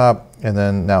desktop, and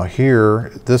then now here,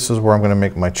 this is where I'm going to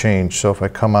make my change. So if I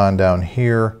come on down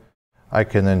here, I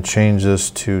can then change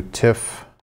this to TIFF,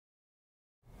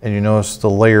 and you notice the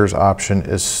layers option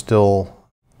is still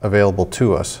available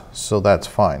to us, so that's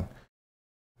fine.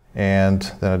 And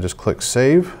then I just click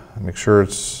Save, make sure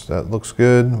that looks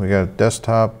good. We got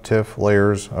desktop, TIFF,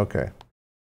 layers, okay.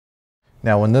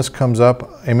 Now when this comes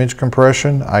up, image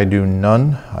compression, I do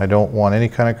none. I don't want any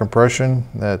kind of compression.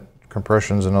 That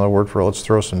compression is another word for let's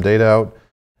throw some data out.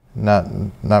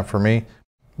 Not for me.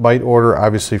 Byte order,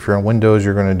 obviously if you're on Windows,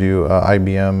 you're going to do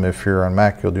IBM. If you're on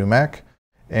Mac, you'll do Mac.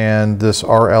 And this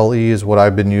RLE is what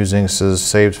I've been using. It says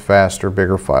saves faster,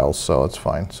 bigger files, so it's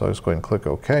fine. So I'll just go ahead and click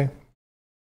OK.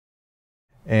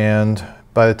 And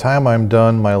by the time I'm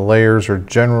done, my layers are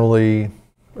generally,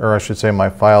 or I should say my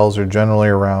files are generally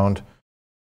around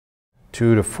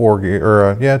 2 to 4 gig,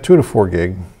 or 2 to 4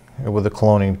 gig with the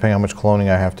cloning, depending on how much cloning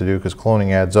I have to do, because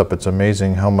cloning adds up. It's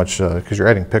amazing how much, because you're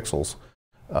adding pixels,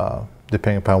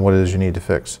 depending upon what it is you need to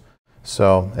fix.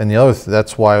 So, and the other,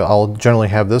 that's why I'll generally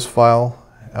have this file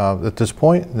at this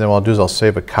point. Then what I'll do is I'll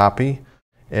save a copy,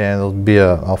 and it'll be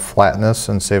I'll flatten this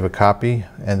and save a copy,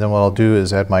 and then what I'll do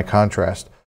is add my contrast.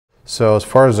 So as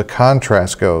far as the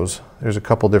contrast goes, there's a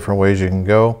couple different ways you can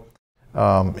go.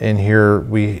 In here,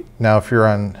 now if you're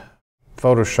on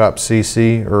Photoshop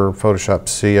CC or Photoshop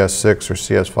CS6 or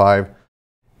CS5,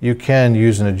 you can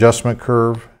use an adjustment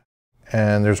curve,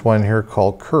 and there's one here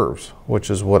called curves,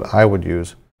 which is what I would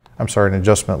use. I'm sorry, an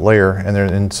adjustment layer, and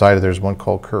then inside there's one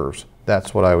called curves.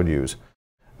 That's what I would use.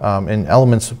 In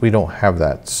Elements, we don't have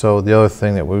that. So the other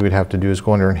thing that we would have to do is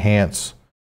go under Enhance,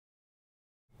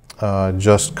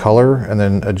 Adjust Color, and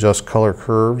then Adjust Color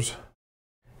Curves.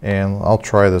 And I'll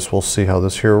try this. We'll see how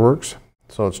this here works.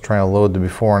 So it's trying to load the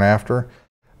before and after.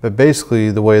 But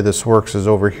basically the way this works is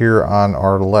over here on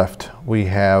our left, we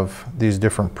have these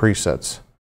different presets.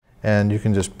 And you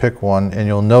can just pick one, and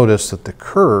you'll notice that the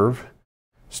curve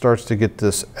starts to get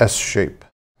this S shape.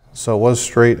 So it was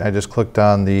straight. I just clicked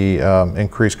on the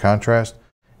increase contrast,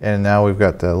 and now we've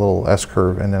got the little S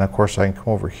curve. And then of course I can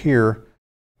come over here,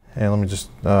 and let me just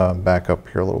back up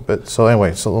here a little bit. So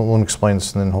anyway, so let me explain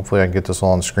this, and then hopefully I can get this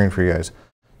all on the screen for you guys.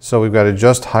 So we've got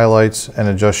adjust highlights and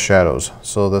adjust shadows.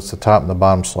 So that's the top and the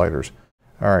bottom sliders.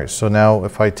 All right, so now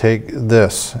if I take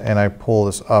this and I pull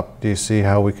this up, do you see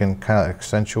how we can kind of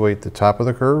accentuate the top of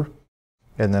the curve?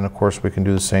 And then of course we can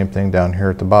do the same thing down here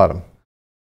at the bottom.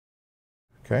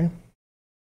 Okay,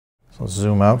 so let's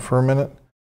zoom out for a minute.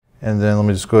 And then let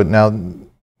me just go, now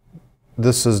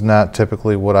this is not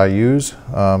typically what I use,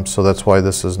 so that's why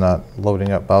this is not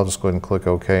loading up. I'll just go ahead and click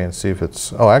OK and see if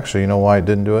it's, oh actually, you know why it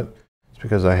didn't do it? It's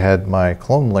because I had my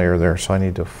clone layer there, so I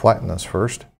need to flatten this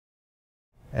first.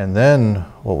 And then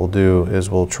what we'll do is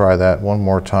we'll try that one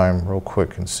more time real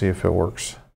quick and see if it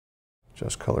works.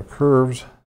 Just color curves.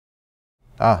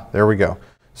 Ah, there we go.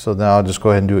 So now I'll just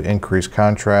go ahead and do increase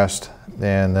contrast,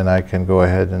 and then I can go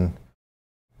ahead and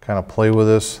kind of play with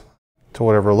this to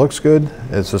whatever looks good.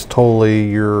 It's just totally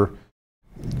your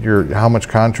how much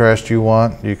contrast you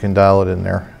want. You can dial it in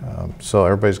there. So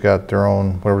everybody's got their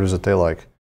own, whatever it is that they like.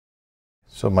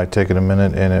 So it might take it a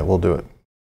minute and it will do it.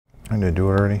 I'm going to do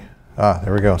it already. Ah,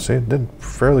 there we go. See, it did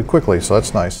fairly quickly, so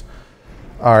that's nice.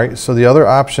 All right, so the other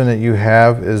option that you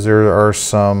have is there are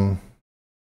some,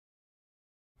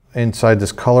 inside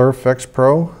this Color Effects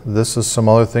Pro, this is some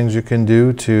other things you can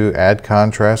do to add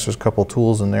contrast. There's a couple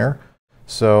tools in there.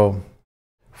 So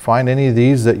find any of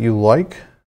these that you like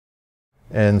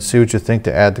and see what you think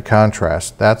to add the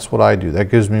contrast. That's what I do.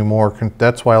 That gives me more,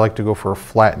 that's why I like to go for a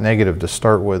flat negative to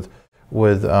start with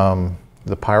the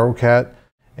PyroCat,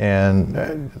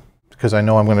 and because I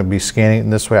know I'm going to be scanning it in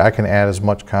this way, I can add as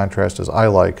much contrast as I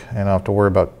like, and I don't have to worry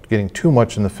about getting too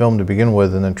much in the film to begin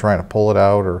with and then trying to pull it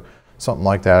out or something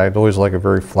like that. I'd always like a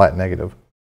very flat negative.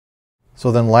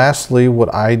 So then lastly,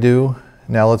 what I do,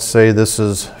 now let's say this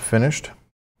is finished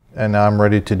and now I'm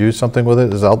ready to do something with it,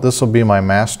 this will be my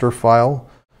master file.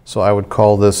 So I would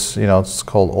call this, you know, it's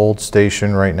called old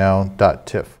station right now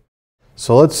 .tiff.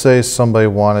 So let's say somebody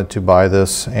wanted to buy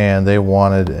this and they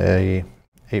wanted a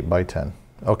 8x10.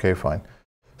 Okay, fine.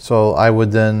 So I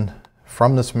would then,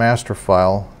 from this master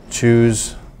file,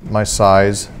 choose my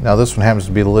size. Now this one happens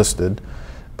to be listed,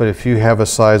 but if you have a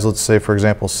size, let's say for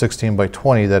example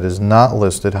 16x20 that is not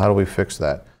listed, how do we fix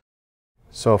that?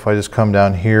 So if I just come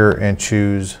down here and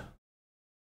choose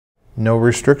no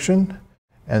restriction,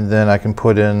 and then I can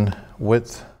put in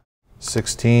width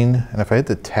 16, and if I hit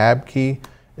the tab key,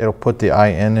 it'll put the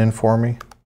IN in for me.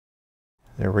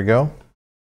 There we go.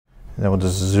 And then we'll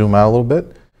just zoom out a little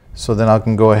bit. So then I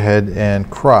can go ahead and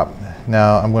crop.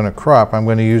 Now I'm going to crop, I'm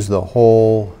going to use the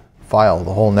whole file,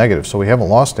 the whole negative, so we haven't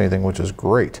lost anything, which is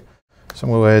great. So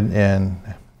I'm going to go ahead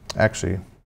and, actually,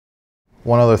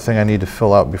 one other thing I need to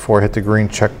fill out before I hit the green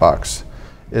checkbox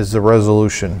is the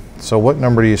resolution. So what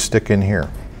number do you stick in here?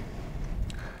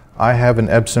 I have an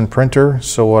Epson printer,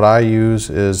 so what I use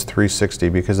is 360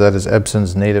 because that is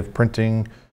Epson's native printing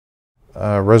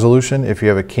resolution. If you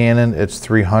have a Canon, it's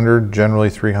 300.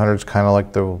 Generally 300 is kind of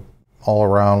like the all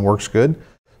around, works good.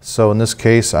 So in this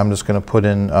case, I'm just going to put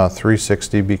in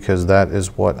 360 because that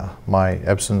is what my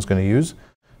Epson's going to use.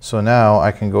 So now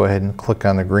I can go ahead and click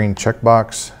on the green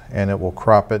checkbox and it will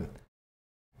crop it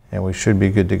and we should be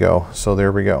good to go. So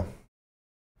there we go.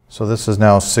 So this is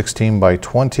now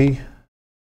 16x20.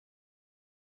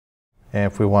 And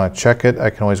if we want to check it, I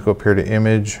can always go up here to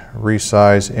image,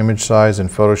 resize, image size. In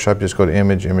Photoshop, just go to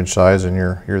image, image size, and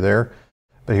you're there.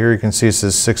 But here you can see it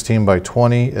says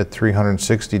 16x20 at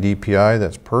 360 dpi.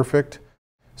 That's perfect.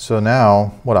 So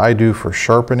now what I do for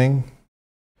sharpening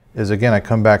is, again, I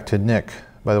come back to Nick.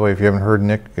 By the way, if you haven't heard,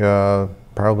 Nick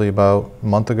probably about a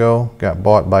month ago got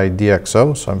bought by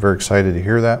DxO, so I'm very excited to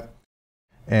hear that.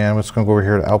 And I'm just going to go over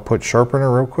here to Output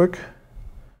Sharpener real quick.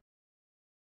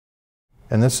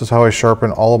 And this is how I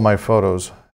sharpen all of my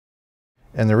photos.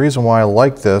 And the reason why I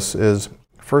like this is,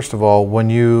 first of all, when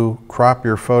you crop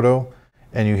your photo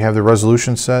and you have the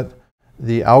resolution set,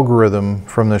 the algorithm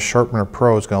from the Sharpener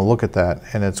Pro is going to look at that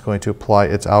and it's going to apply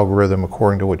its algorithm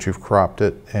according to what you've cropped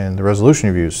it and the resolution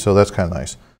you've used. So that's kind of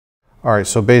nice. All right,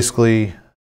 so basically,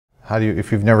 how do you,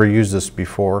 if you've never used this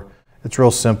before, it's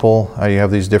real simple. You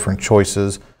have these different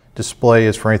choices. Display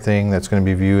is for anything that's going to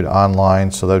be viewed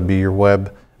online, so that would be your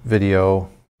web, video,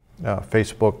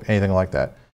 Facebook, anything like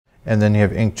that. And then you have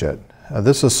inkjet.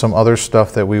 This is some other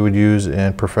stuff that we would use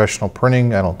in professional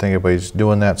printing. I don't think anybody's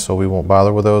doing that, so we won't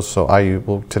bother with those. So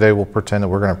today we'll pretend that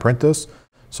we're going to print this.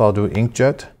 So I'll do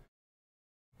inkjet.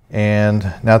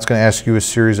 And now it's going to ask you a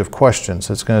series of questions.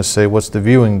 It's going to say, what's the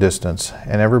viewing distance?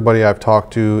 And everybody I've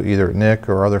talked to, either Nick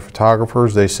or other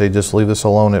photographers, they say just leave this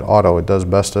alone at auto. It does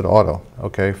best at auto.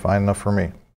 Okay, fine enough for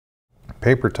me.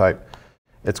 Paper type.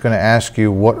 It's going to ask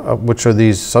you which of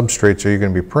these substrates are you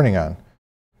going to be printing on.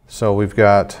 So we've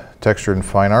got textured and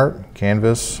fine art,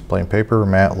 canvas, plain paper,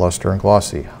 matte, luster, and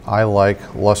glossy. I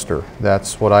like luster.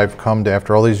 That's what I've come to,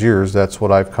 after all these years, that's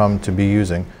what I've come to be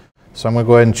using. So I'm going to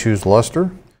go ahead and choose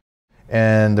luster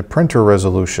and the printer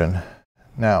resolution.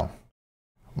 Now,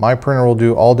 my printer will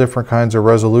do all different kinds of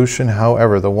resolution.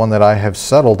 However, the one that I have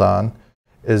settled on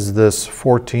is this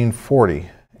 1440.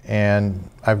 And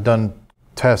I've done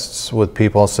tests with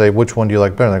people. I'll say, which one do you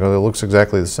like better? And they go, it looks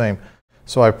exactly the same.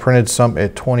 So I printed some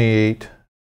at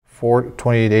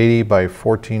 2880 by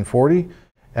 1440,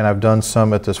 and I've done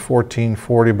some at this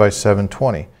 1440 by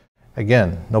 720.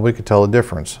 Again, nobody could tell the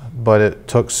difference, but it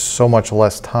took so much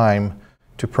less time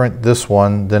to print this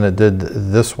one than it did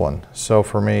this one. So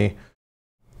for me,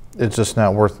 it's just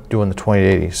not worth doing the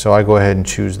 2880. So I go ahead and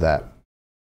choose that.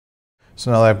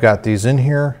 So now that I've got these in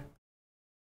here,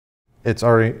 it's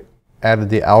already added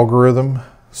the algorithm.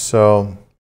 So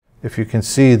if you can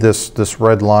see this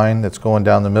red line that's going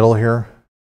down the middle here,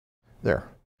 there.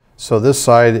 So this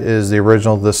side is the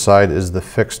original, this side is the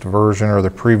fixed version or the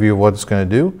preview of what it's going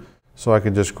to do. So I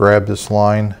could just grab this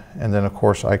line, and then of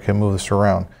course I can move this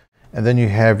around. And then you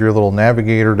have your little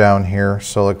navigator down here.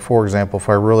 So like for example, if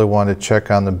I really want to check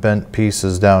on the bent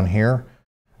pieces down here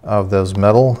of those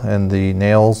metal and the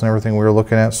nails and everything we were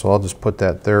looking at, so I'll just put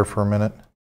that there for a minute.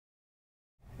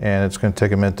 And it's going to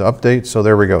take a minute to update. So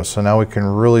there we go. So now we can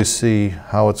really see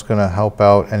how it's going to help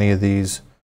out any of these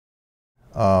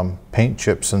paint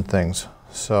chips and things.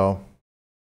 So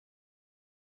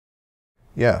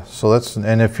yeah, so that's,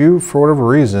 and if you, for whatever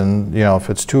reason, you know,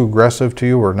 if it's too aggressive to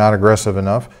you or not aggressive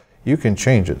enough, you can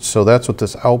change it. So that's what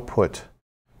this output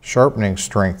sharpening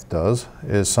strength does,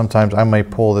 is sometimes I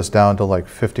might pull this down to like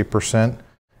 50%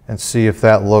 and see if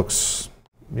that looks,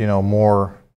 you know,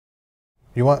 more.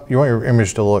 You want your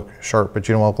image to look sharp, but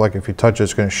you don't look like if you touch it,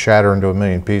 it's going to shatter into a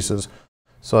million pieces.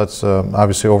 So that's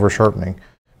obviously over sharpening.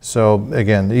 So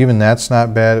again, even that's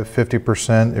not bad at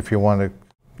 50%. If you want to,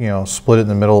 you know, split it in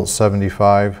the middle at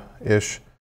 75-ish,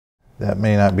 that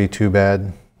may not be too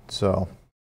bad. So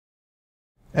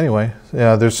anyway,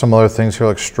 yeah, there's some other things here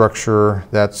like structure.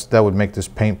 That would make this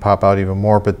paint pop out even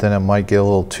more, but then it might get a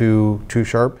little too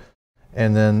sharp.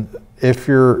 And then if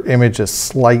your image is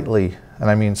slightly, and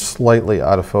I mean slightly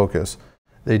out of focus,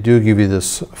 they do give you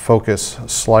this focus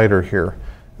slider here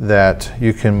that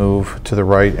you can move to the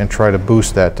right and try to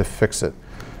boost that to fix it.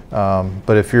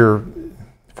 But if you're,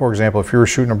 for example, if you were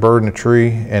shooting a bird in a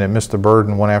tree and it missed the bird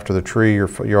and went after the tree, your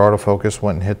autofocus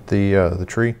went and hit the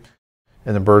tree,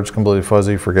 and the bird's completely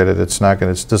fuzzy, forget it. It's not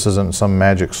going to, this isn't some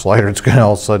magic slider. It's going to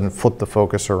all of a sudden flip the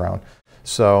focus around.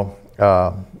 So,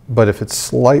 but if it's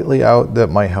slightly out,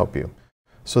 that might help you.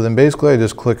 So then basically I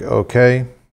just click OK,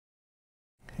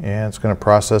 and it's going to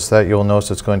process that. You'll notice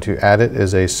it's going to add it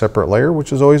as a separate layer,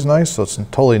 which is always nice. So it's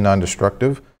totally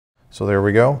non-destructive. So there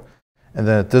we go. And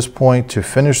then at this point, to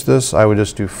finish this, I would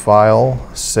just do File,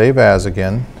 Save As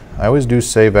again. I always do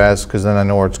Save As because then I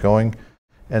know where it's going.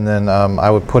 And then I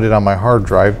would put it on my hard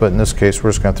drive, but in this case, we're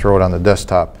just going to throw it on the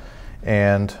desktop.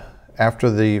 And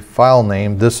after the file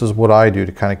name, this is what I do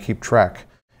to kind of keep track,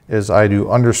 is I do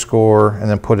underscore and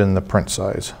then put in the print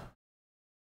size.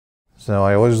 So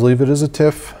I always leave it as a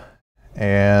TIFF,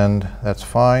 and that's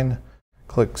fine.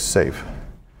 Click Save.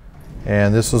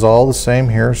 And this is all the same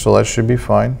here, so that should be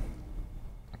fine.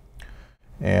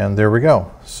 And there we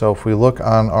go. So if we look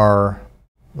on our,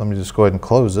 let me just go ahead and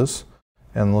close this,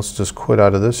 and let's just quit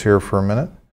out of this here for a minute.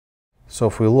 So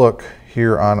if we look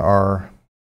here on our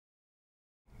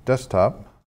desktop,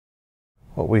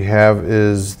 what we have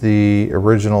is the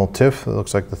original TIFF. It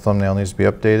looks like the thumbnail needs to be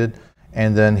updated.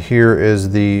 And then here is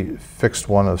the fixed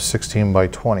one of 16 by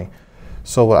 20.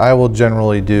 So what I will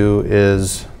generally do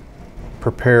is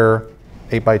prepare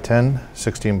 8 by 10,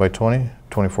 16 by 20,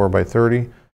 24 by 30,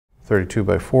 32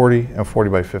 by 40, and 40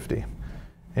 by 50.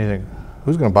 And you think,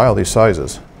 who's going to buy all these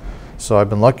sizes? So I've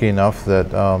been lucky enough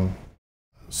that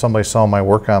somebody saw my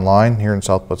work online here in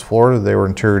Southwest Florida. They were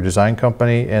an interior design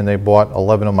company, and they bought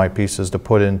 11 of my pieces to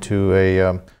put into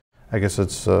a, I guess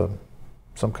it's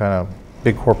some kind of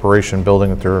big corporation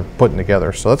building that they're putting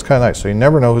together. So that's kind of nice. So you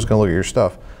never know who's going to look at your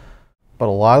stuff. But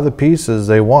a lot of the pieces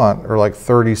they want are like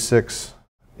 36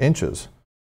 inches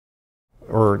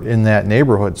or in that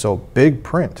neighborhood. So big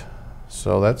print.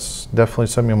 So that's definitely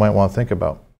something you might want to think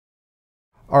about.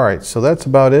 All right, so that's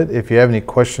about it. If you have any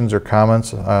questions or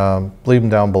comments, leave them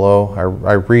down below.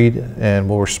 I read and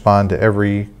will respond to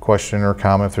every question or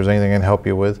comment if there's anything I can help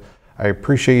you with. I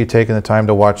appreciate you taking the time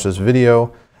to watch this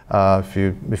video. If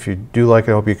you do like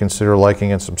it, I hope you consider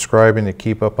liking and subscribing to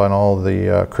keep up on all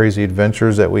the crazy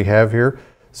adventures that we have here.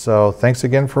 So thanks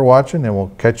again for watching, and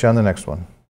we'll catch you on the next one.